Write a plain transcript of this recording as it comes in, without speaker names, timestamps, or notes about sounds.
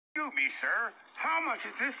me, sir. How much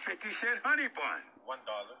is this 50-cent honey bun? $1.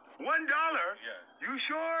 $1? Yes. You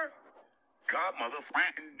sure? God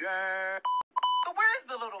motherfucking damn. So where is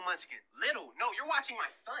the little munchkin? Little? No, you're watching my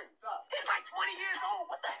son. He's like 20 years old.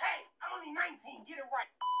 What the heck? I'm only 19. Get it right.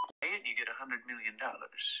 And you get $100 million,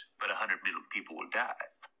 but 100 million people will die.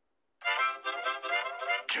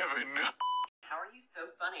 Kevin. How are you so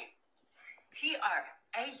funny? Trauma.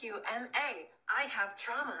 I have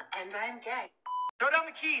trauma and I'm gay. Throw down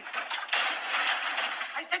the keys.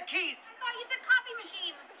 I said keys. I thought you said copy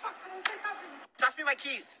machine. Fuck, I said copy. Toss me my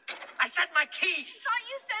keys. I said my keys. Thought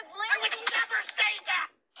you said link. I would never say that.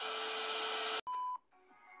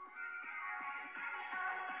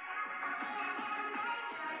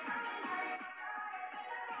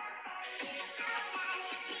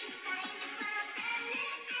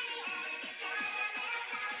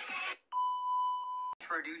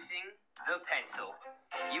 Introducing the pencil.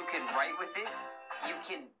 You can write with it. You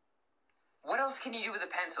can... What else can you do with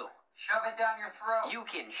a pencil? Shove it down your throat. You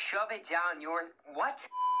can shove it down your... What?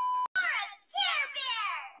 Care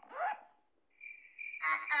Bear.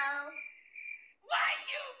 Uh-oh. Why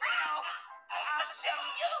you, Bill? I'll show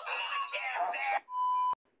you who's a Care Bear.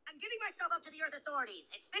 I'm giving myself up to the Earth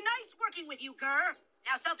authorities. It's been nice working with you, Gurr.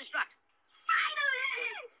 Now self-destruct.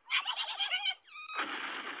 Finally!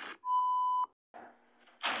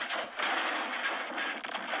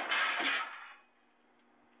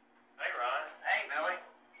 Hey, Ron. Hey, Billy.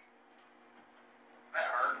 That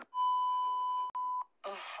hurt.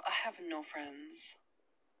 Oh, I have no friends.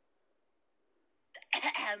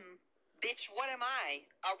 Bitch, what am I?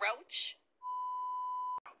 A roach?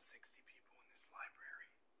 About 60 people in this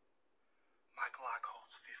library. My Glock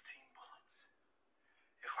holds 15 bullets.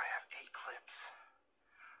 If I have 8 clips,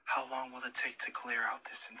 how long will it take to clear out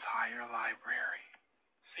this entire library?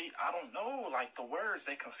 See, I don't know, like the words,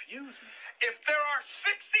 they confuse me. If there are 60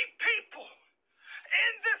 people